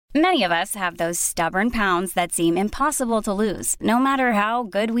Many of us have those stubborn pounds that seem impossible to lose, no matter how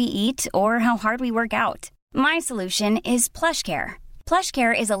good we eat or how hard we work out. My solution is PlushCare.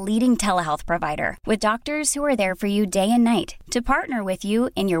 PlushCare is a leading telehealth provider with doctors who are there for you day and night to partner with you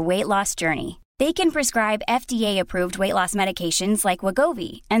in your weight loss journey. They can prescribe FDA-approved weight loss medications like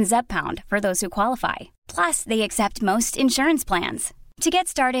Wegovy and Zepbound for those who qualify. Plus, they accept most insurance plans. To get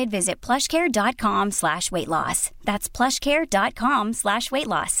started, visit plushcare.com/weightloss. That's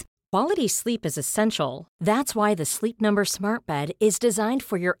plushcare.com/weightloss. Quality sleep is essential. That's why the Sleep Number Smart Bed is designed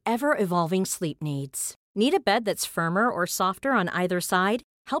for your ever-evolving sleep needs. Need a bed that's firmer or softer on either side?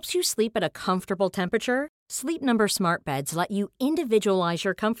 Helps you sleep at a comfortable temperature? Sleep Number Smart Beds let you individualize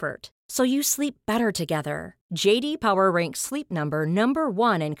your comfort, so you sleep better together. JD Power ranks Sleep Number number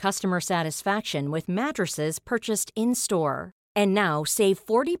 1 in customer satisfaction with mattresses purchased in-store. And now, save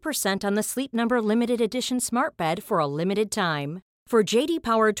 40% on the Sleep Number Limited Edition Smart Bed for a limited time. For JD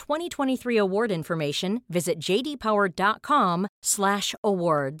Power 2023 award information, visit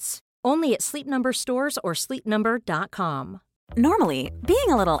jdpower.com/awards. Only at Sleep Number stores or sleepnumber.com. Normally, being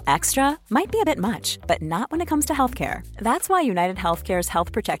a little extra might be a bit much, but not when it comes to healthcare. That's why United Healthcare's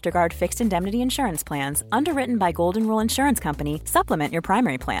Health Protector Guard fixed indemnity insurance plans, underwritten by Golden Rule Insurance Company, supplement your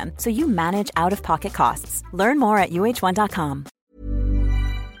primary plan so you manage out-of-pocket costs. Learn more at uh1.com.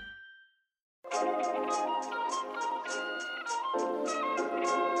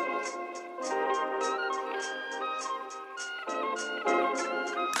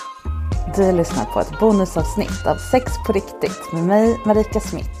 Du lyssnar på ett bonusavsnitt av Sex på riktigt med mig, Marika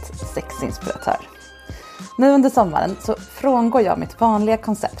Smith, sexinspiratör. Nu under sommaren så frångår jag mitt vanliga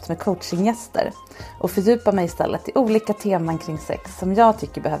koncept med coachinggäster och fördjupar mig istället i olika teman kring sex som jag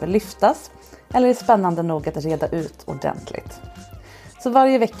tycker behöver lyftas eller är spännande nog att reda ut ordentligt. Så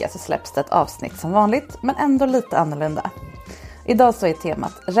varje vecka så släpps det ett avsnitt som vanligt, men ändå lite annorlunda. Idag så är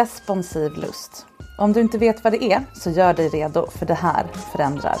temat responsiv lust. Om du inte vet vad det är så gör dig redo, för det här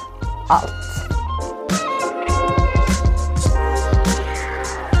förändrar allt.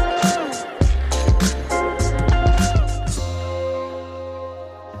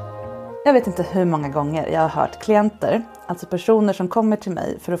 Jag vet inte hur många gånger jag har hört klienter, alltså personer som kommer till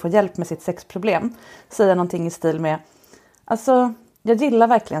mig för att få hjälp med sitt sexproblem, säga någonting i stil med: alltså, jag gillar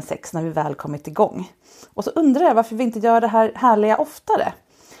verkligen sex när vi väl kommit igång. Och så undrar jag varför vi inte gör det här härliga oftare.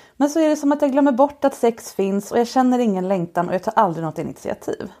 Men så är det som att jag glömmer bort att sex finns och jag känner ingen längtan och jag tar aldrig något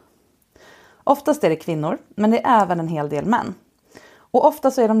initiativ. Oftast är det kvinnor, men det är även en hel del män. Och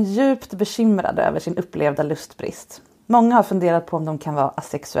ofta så är de djupt bekymrade över sin upplevda lustbrist. Många har funderat på om de kan vara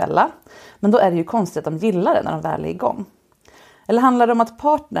asexuella, men då är det ju konstigt att de gillar det när de väl är igång. Eller handlar det om att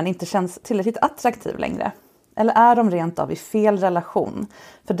partnern inte känns tillräckligt attraktiv längre? Eller är de rent av i fel relation?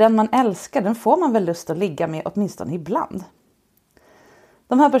 För den man älskar, den får man väl lust att ligga med åtminstone ibland.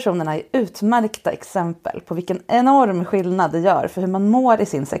 De här personerna är utmärkta exempel på vilken enorm skillnad det gör för hur man mår i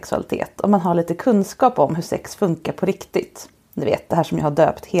sin sexualitet om man har lite kunskap om hur sex funkar på riktigt. Ni vet, det här som jag har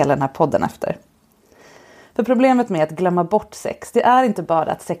döpt hela den här podden efter. För problemet med att glömma bort sex, det är inte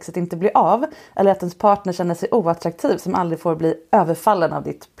bara att sexet inte blir av eller att ens partner känner sig oattraktiv som aldrig får bli överfallen av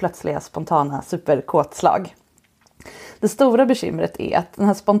ditt plötsliga spontana superkåtslag. Det stora bekymret är att den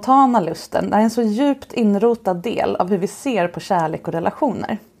här spontana lusten är en så djupt inrotad del av hur vi ser på kärlek och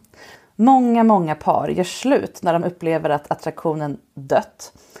relationer. Många par gör slut när de upplever att attraktionen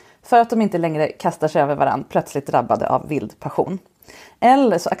dött, för att de inte längre kastar sig över varandra plötsligt drabbade av vild passion.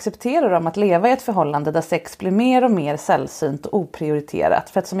 Eller så accepterar de att leva i ett förhållande där sex blir mer och mer sällsynt och oprioriterat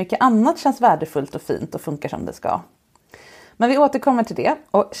för att så mycket annat känns värdefullt och fint och funkar som det ska. Men vi återkommer till det,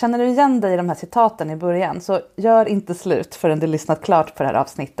 och känner du igen dig i de här citaten i början så gör inte slut förrän du lyssnat klart på det här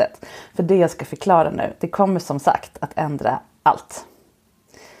avsnittet. För det jag ska förklara nu, det kommer som sagt att ändra allt.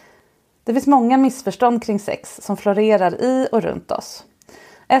 Det finns många missförstånd kring sex som florerar i och runt oss.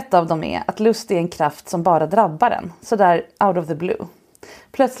 Ett av dem är att lust är en kraft som bara drabbar en, sådär out of the blue.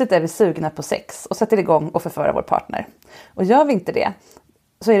 Plötsligt är vi sugna på sex och sätter igång och förföra vår partner. Och gör vi inte det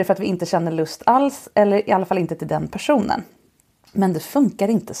så är det för att vi inte känner lust alls, eller i alla fall inte till den personen. Men det funkar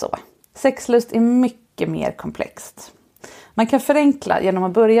inte så. Sexlust är mycket mer komplext. Man kan förenkla genom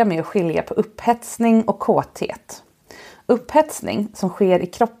att börja med att skilja på upphetsning och kåthet. Upphetsning som sker i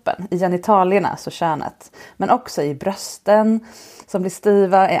kroppen, i genitalierna, alltså könet, men också i brösten som blir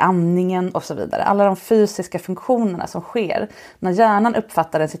stiva, i andningen och så vidare. Alla de fysiska funktionerna som sker när hjärnan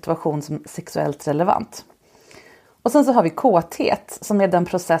uppfattar en situation som sexuellt relevant. Och sen så har vi kåthet som är den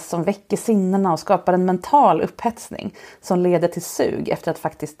process som väcker sinnena och skapar en mental upphetsning som leder till sug efter att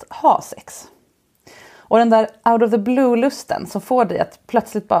faktiskt ha sex. Och den där out of the blue-lusten som får dig att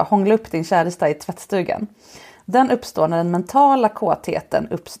plötsligt bara hångla upp din käresta i tvättstugan. Den uppstår när den mentala kåtheten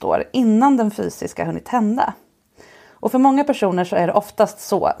uppstår innan den fysiska hunnit hända. Och för många personer så är det oftast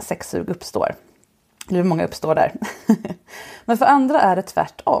så sexsug uppstår. Hur många uppstår där? Men för andra är det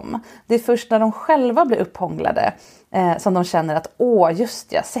tvärtom. Det är först när de själva blir upphånglade som de känner att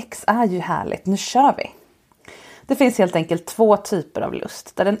just ja, sex är ju härligt, nu kör vi. Det finns helt enkelt 2 typer av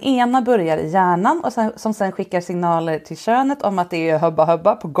lust. Där den ena börjar i hjärnan och som sen skickar signaler till könet om att det är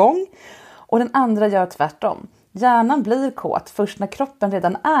hubba på gång. Och den andra gör tvärtom. Hjärnan blir kåt först när kroppen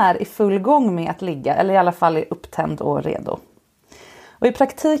redan är i full gång med att ligga, eller i alla fall är upptänd och redo. Och i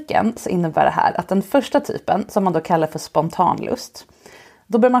praktiken så innebär det här att den första typen, som man då kallar för spontanlust,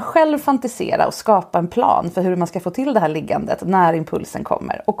 då börjar man själv fantisera och skapa en plan för hur man ska få till det här liggandet när impulsen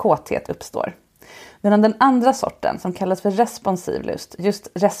kommer och kåthet uppstår. Medan den andra sorten, som kallas för responsiv lust, just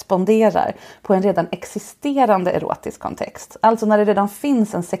responderar på en redan existerande erotisk kontext. Alltså när det redan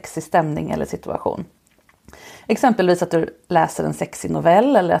finns en sexig stämning eller situation. Exempelvis att du läser en sexig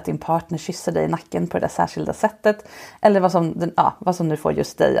novell eller att din partner kysser dig i nacken på det där särskilda sättet. Eller vad som nu får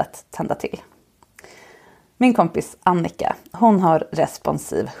just dig att tända till. Min kompis Annika, hon har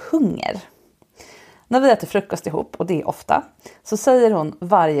responsiv hunger. När vi äter frukost ihop, och det är ofta, så säger hon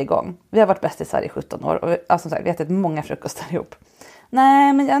varje gång, vi har varit bästisar i 17 år och som sagt, vi har ätit många frukostar ihop.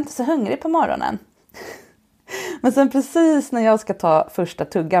 Nej, men jag är inte så hungrig på morgonen. Men sen precis när jag ska ta första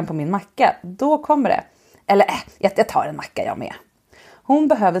tuggan på min macka, då kommer det. Eller jag tar en macka jag med. Hon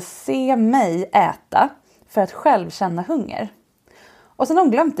behöver se mig äta för att själv känna hunger. Och sen har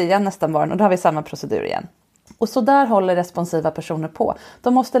hon glömt det igen nästan morgon och då har vi samma procedur igen. Och så där håller responsiva personer på.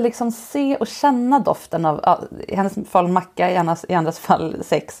 De måste liksom se och känna doften av, i hennes fall macka, i andras fall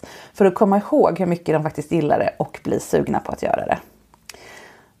sex. För att komma ihåg hur mycket de faktiskt gillar det och blir sugna på att göra det.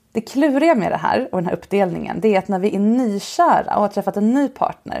 Det kluriga med det här och den här uppdelningen, det är att när vi är nykära och har träffat en ny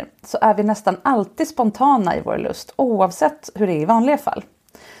partner så är vi nästan alltid spontana i vår lust oavsett hur det är i vanliga fall.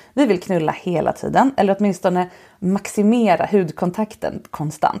 Vi vill knulla hela tiden eller åtminstone maximera hudkontakten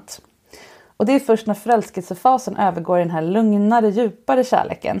konstant. Och det är först när förälskelsefasen övergår i den här lugnare, djupare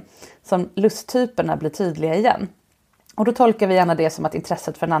kärleken som lusttyperna blir tydliga igen. Och då tolkar vi gärna det som att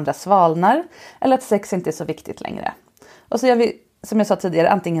intresset för den andra svalnar eller att sex inte är så viktigt längre. Och så gör vi, som jag sa tidigare,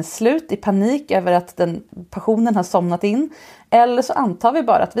 antingen slut i panik över att passionen har somnat in. Eller så antar vi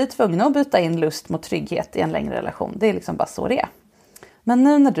bara att vi är tvungna att byta in lust mot trygghet i en längre relation. Det är liksom bara så det är. Men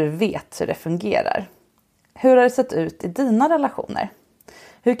nu när du vet hur det fungerar, hur har det sett ut i dina relationer?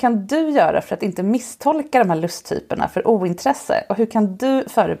 Hur kan du göra för att inte misstolka de här lusttyperna för ointresse? Och hur kan du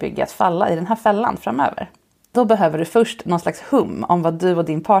förebygga att falla i den här fällan framöver? Då behöver du först någon slags hum om vad du och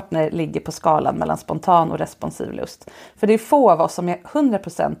din partner ligger på skalan mellan spontan och responsiv lust. För det är få av oss som är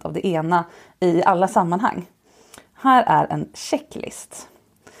 100% av det ena i alla sammanhang. Här är en checklist.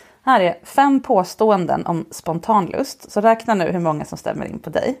 Här är 5 påståenden om spontan lust. Så räkna nu hur många som stämmer in på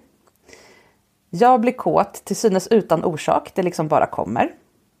dig. Jag blir kåt till synes utan orsak. Det liksom bara kommer.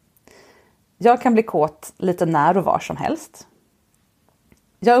 Jag kan bli kåt lite när och var som helst.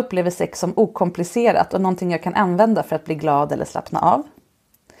 Jag upplever sex som okomplicerat och någonting jag kan använda för att bli glad eller slappna av.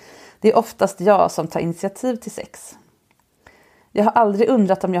 Det är oftast jag som tar initiativ till sex. Jag har aldrig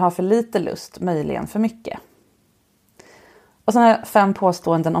undrat om jag har för lite lust, möjligen för mycket. Och sen har jag 5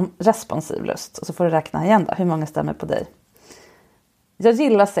 påståenden om responsiv lust. Och så får du räkna igen då, hur många stämmer på dig. Jag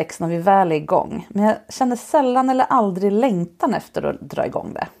gillar sex när vi väl är igång, men jag känner sällan eller aldrig längtan efter att dra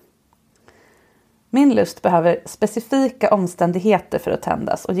igång det. Min lust behöver specifika omständigheter för att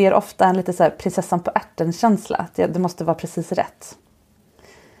tändas och ger ofta en lite så här prinsessan på ärten-känsla. Det måste vara precis rätt.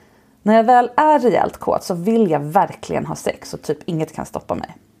 När jag väl är rejält kåt så vill jag verkligen ha sex och typ inget kan stoppa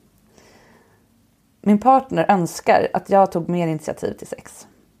mig. Min partner önskar att jag tog mer initiativ till sex.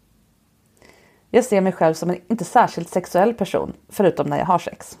 Jag ser mig själv som en inte särskilt sexuell person, förutom när jag har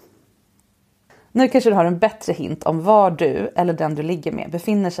sex. Nu kanske du har en bättre hint om var du eller den du ligger med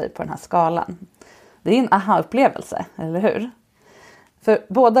befinner sig på den här skalan. Det är en aha-upplevelse, eller hur? För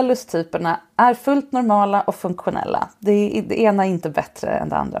båda lusttyperna är fullt normala och funktionella. Det ena är inte bättre än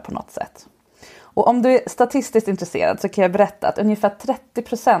det andra på något sätt. Och om du är statistiskt intresserad så kan jag berätta att ungefär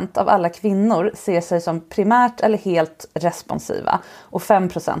 30% av alla kvinnor ser sig som primärt eller helt responsiva och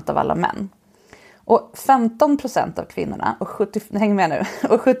 5% av alla män. Och 15% av kvinnorna och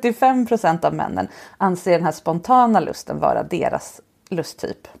 75% av männen anser den här spontana lusten vara deras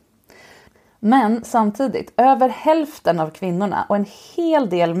lusttyp. Men samtidigt, över hälften av kvinnorna och en hel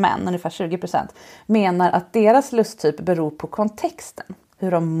del män, ungefär 20%, menar att deras lusttyp beror på kontexten.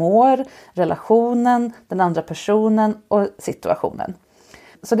 Hur de mår, relationen, den andra personen och situationen.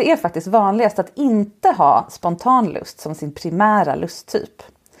 Så det är faktiskt vanligast att inte ha spontan lust som sin primära lusttyp.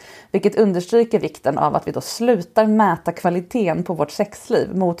 Vilket understryker vikten av att vi då slutar mäta kvaliteten på vårt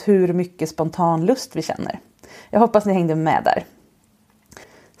sexliv mot hur mycket spontan lust vi känner. Jag hoppas ni hängde med där.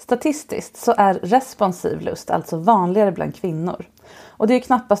 Statistiskt så är responsiv lust alltså vanligare bland kvinnor. Och det är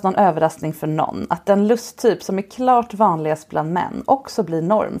knappast någon överraskning för någon att den lusttyp som är klart vanligast bland män också blir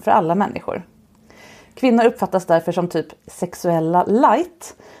norm för alla människor. Kvinnor uppfattas därför som typ sexuella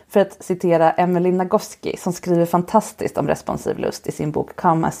light, för att citera Emily Nagoski som skriver fantastiskt om responsiv lust i sin bok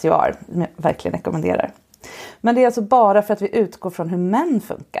Come As You Are, som jag verkligen rekommenderar. Men det är alltså bara för att vi utgår från hur män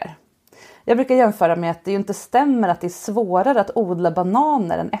funkar. Jag brukar jämföra med att det ju inte stämmer att det är svårare att odla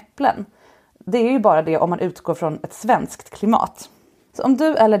bananer än äpplen. Det är ju bara det om man utgår från ett svenskt klimat. Så om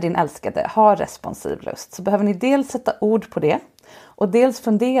du eller din älskade har responsiv lust så behöver ni dels sätta ord på det och dels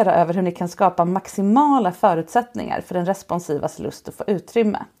fundera över hur ni kan skapa maximala förutsättningar för den responsivas lust att få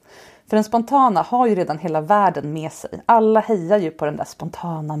utrymme. För den spontana har ju redan hela världen med sig. Alla hejar ju på den där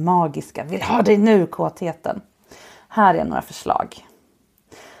spontana, magiska, vill ha dig nu kåtheten. Här är några förslag.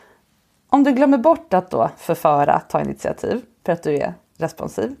 Om du glömmer bort att då förföra, ta initiativ för att du är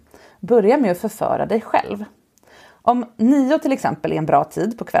responsiv, börja med att förföra dig själv. Om 9 till exempel är en bra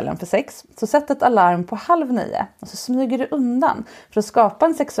tid på kvällen för sex, så sätt ett alarm på 8:30 och så smyger du undan för att skapa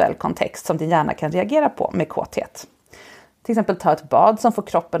en sexuell kontext som din hjärna kan reagera på med kåthet. Till exempel ta ett bad som får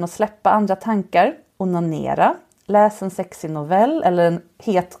kroppen att släppa andra tankar, onanera, läs en sexig novell eller en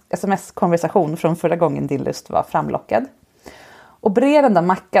het sms-konversation från förra gången din lust var framlockad. Och bre den där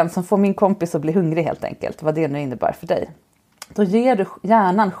mackan som får min kompis att bli hungrig helt enkelt, vad det nu innebär för dig. Då ger du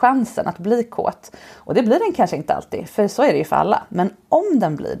hjärnan chansen att bli kåt. Och det blir den kanske inte alltid, för så är det ju för alla. Men om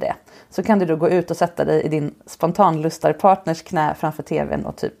den blir det så kan du då gå ut och sätta dig i din spontanlustarpartners knä framför tvn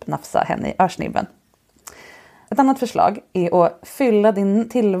och typ nafsa henne i örsnibben. Ett annat förslag är att fylla din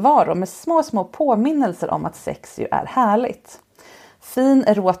tillvaro med små påminnelser om att sex ju är härligt. Fin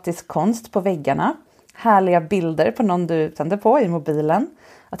erotisk konst på väggarna, härliga bilder på någon du tänder på i mobilen,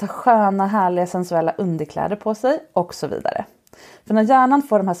 att ha sköna, härliga, sensuella underkläder på sig och så vidare. För när hjärnan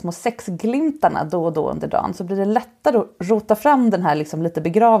får de här små sexglimtarna då och då under dagen så blir det lättare att rota fram den här liksom lite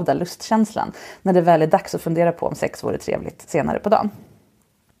begravda lustkänslan när det väl är dags att fundera på om sex vore trevligt senare på dagen.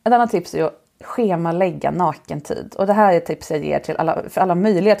 Ett annat tips är att schemalägga nakentid. Och det här är ett tips jag ger till för alla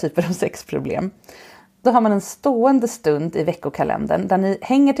möjliga typer av sexproblem. Då har man en stående stund i veckokalendern där ni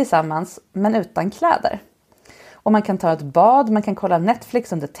hänger tillsammans men utan kläder. Och man kan ta ett bad, man kan kolla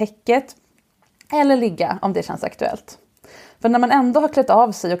Netflix under täcket eller ligga om det känns aktuellt. För när man ändå har klätt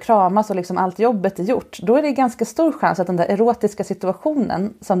av sig och kramas och liksom allt jobbet är gjort, då är det ganska stor chans att den där erotiska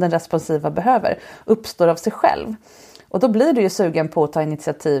situationen som den responsiva behöver uppstår av sig själv. Och då blir du ju sugen på att ta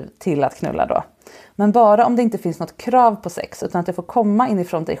initiativ till att knulla då. Men bara om det inte finns något krav på sex utan att det får komma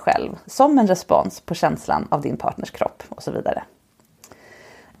inifrån dig själv som en respons på känslan av din partners kropp och så vidare.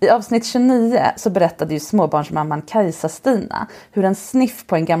 I avsnitt 29 så berättade ju småbarnsmamman Kajsa-Stina hur en sniff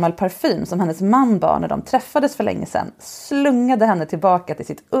på en gammal parfym som hennes man bar när de träffades för länge sedan slungade henne tillbaka till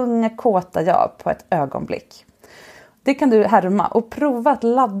sitt unga kåta jag på ett ögonblick. Det kan du härma och prova att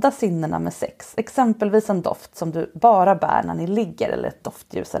ladda sinnena med sex. Exempelvis en doft som du bara bär när ni ligger eller ett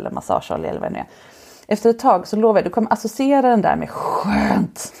doftljus eller massageolja eller vad det är. Efter ett tag så lovar jag, du kommer associera den där med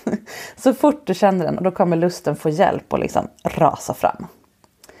skönt. Så fort du känner den och då kommer lusten få hjälp och liksom rasa fram.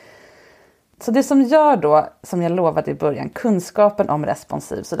 Så det som gör då, som jag lovade i början, kunskapen om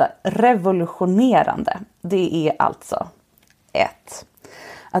responsiv sådär revolutionerande, det är alltså 1.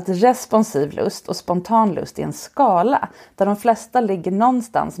 Att responsiv lust och spontan lust är en skala där de flesta ligger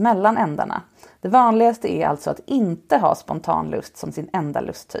någonstans mellan ändarna. Det vanligaste är alltså att inte ha spontan lust som sin enda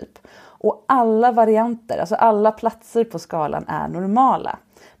lusttyp. Och alla varianter, alltså alla platser på skalan är normala.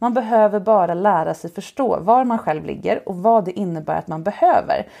 Man behöver bara lära sig förstå var man själv ligger och vad det innebär att man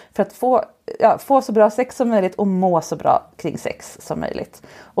behöver för att få så bra sex som möjligt och må så bra kring sex som möjligt.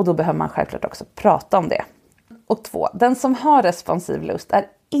 Och då behöver man självklart också prata om det. Och 2. Den som har responsiv lust är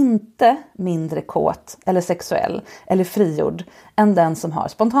inte mindre kåt eller sexuell eller frigjord än den som har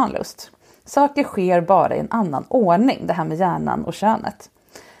spontan lust. Saker sker bara i en annan ordning, det här med hjärnan och könet.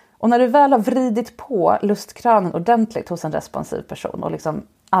 Och när du väl har vridit på lustkranen ordentligt hos en responsiv person och liksom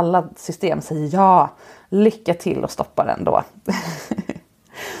alla system säger ja, lycka till och stoppa den då.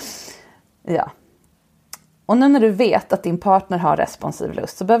 Ja. Och nu när du vet att din partner har responsiv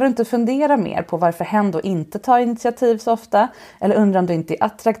lust så behöver du inte fundera mer på varför hen då inte tar initiativ så ofta eller undrar om du inte är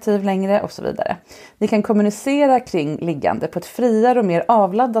attraktiv längre och så vidare. Ni kan kommunicera kring liggande på ett friare och mer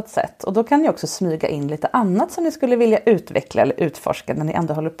avladdat sätt och då kan ni också smyga in lite annat som ni skulle vilja utveckla eller utforska när ni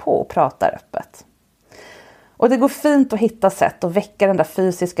ändå håller på och pratar öppet. Och det går fint att hitta sätt att väcka den där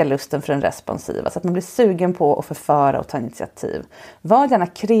fysiska lusten för den responsiva så att man blir sugen på att förföra och ta initiativ. Var gärna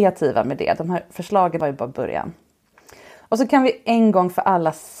kreativa med det. De här förslagen var ju bara början. Och så kan vi en gång för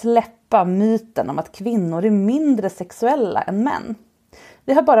alla släppa myten om att kvinnor är mindre sexuella än män.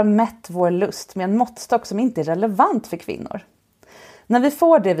 Vi har bara mätt vår lust med en måttstock som inte är relevant för kvinnor. När vi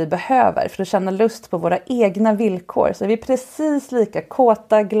får det vi behöver för att känna lust på våra egna villkor så är vi precis lika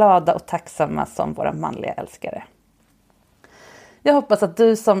kåta, glada och tacksamma som våra manliga älskare. Jag hoppas att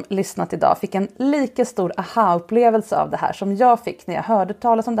du som lyssnat idag fick en lika stor aha-upplevelse av det här som jag fick när jag hörde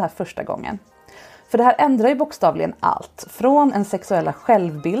talas om det här första gången. För det här ändrar ju bokstavligen allt. Från en sexuella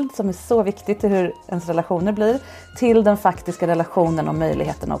självbild som är så viktig till hur ens relationer blir till den faktiska relationen och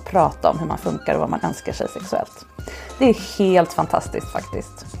möjligheten att prata om hur man funkar och vad man önskar sig sexuellt. Det är helt fantastiskt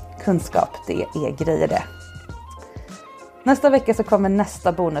faktiskt. Kunskap, det är grejer det. Nästa vecka så kommer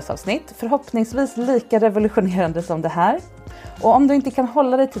nästa bonusavsnitt, förhoppningsvis lika revolutionerande som det här. Och om du inte kan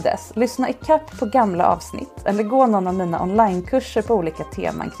hålla dig till dess, lyssna i kapp på gamla avsnitt eller gå någon av mina onlinekurser på olika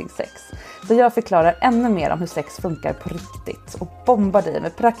teman kring sex. Där jag förklarar ännu mer om hur sex funkar på riktigt och bombar dig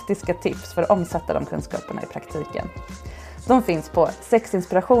med praktiska tips för att omsätta de kunskaperna i praktiken. De finns på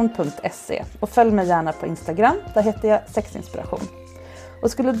sexinspiration.se och följ mig gärna på Instagram, där heter jag sexinspiration.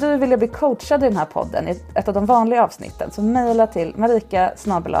 Och skulle du vilja bli coachad i den här podden i ett av de vanliga avsnitten så mejla till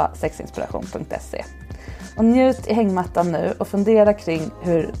marika@sexinspiration.se. Och njut i hängmattan nu och fundera kring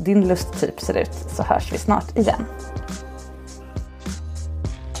hur din lusttyp ser ut, så hörs vi snart igen.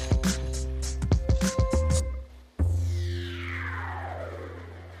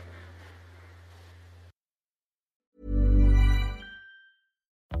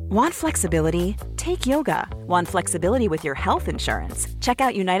 Want flexibility? Take yoga. Want flexibility with your health insurance? Check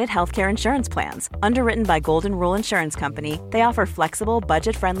out United Healthcare Insurance Plans. Underwritten by Golden Rule Insurance Company, they offer flexible,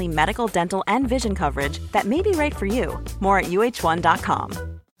 budget-friendly medical, dental, and vision coverage that may be right for you. More at uh1.com.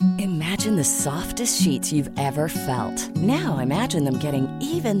 Imagine the softest sheets you've ever felt. Now imagine them getting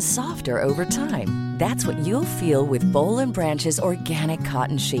even softer over time. That's what you'll feel with Boll & Branch's organic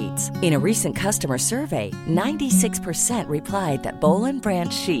cotton sheets. In a recent customer survey, 96% replied that Boll &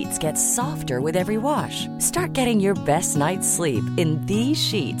 Branch sheets get softer with every wash. Start getting your best night's sleep in these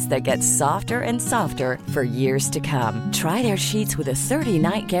sheets that get softer and softer for years to come. Try their sheets with a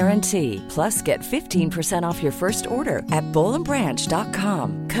 30-night guarantee. Plus, get 15% off your first order at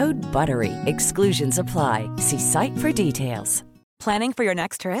bollandbranch.com. Code BUTTERY. Exclusions apply. See site for details. Planning for your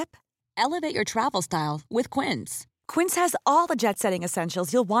next trip? Elevate your travel style with Quince. Quince has all the jet-setting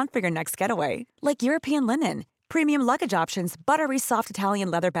essentials you'll want for your next getaway, like European linen, premium luggage options, buttery soft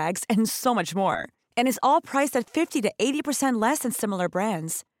Italian leather bags, and so much more. And is all priced at 50 to 80% less than similar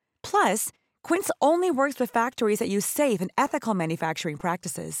brands. Plus, Quince only works with factories that use safe and ethical manufacturing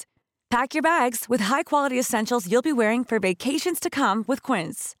practices. Pack your bags with high-quality essentials you'll be wearing for vacations to come with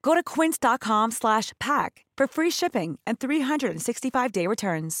Quince. Go to quince.com/pack for free shipping and 365-day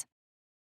returns.